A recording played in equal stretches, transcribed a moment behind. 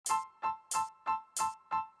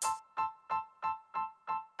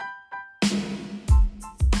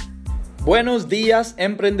Buenos días,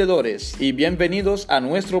 emprendedores, y bienvenidos a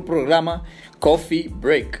nuestro programa Coffee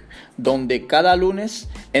Break, donde cada lunes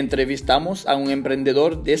entrevistamos a un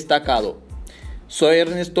emprendedor destacado. Soy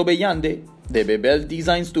Ernesto Bellande de Bebel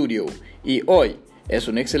Design Studio y hoy es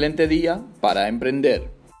un excelente día para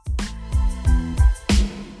emprender.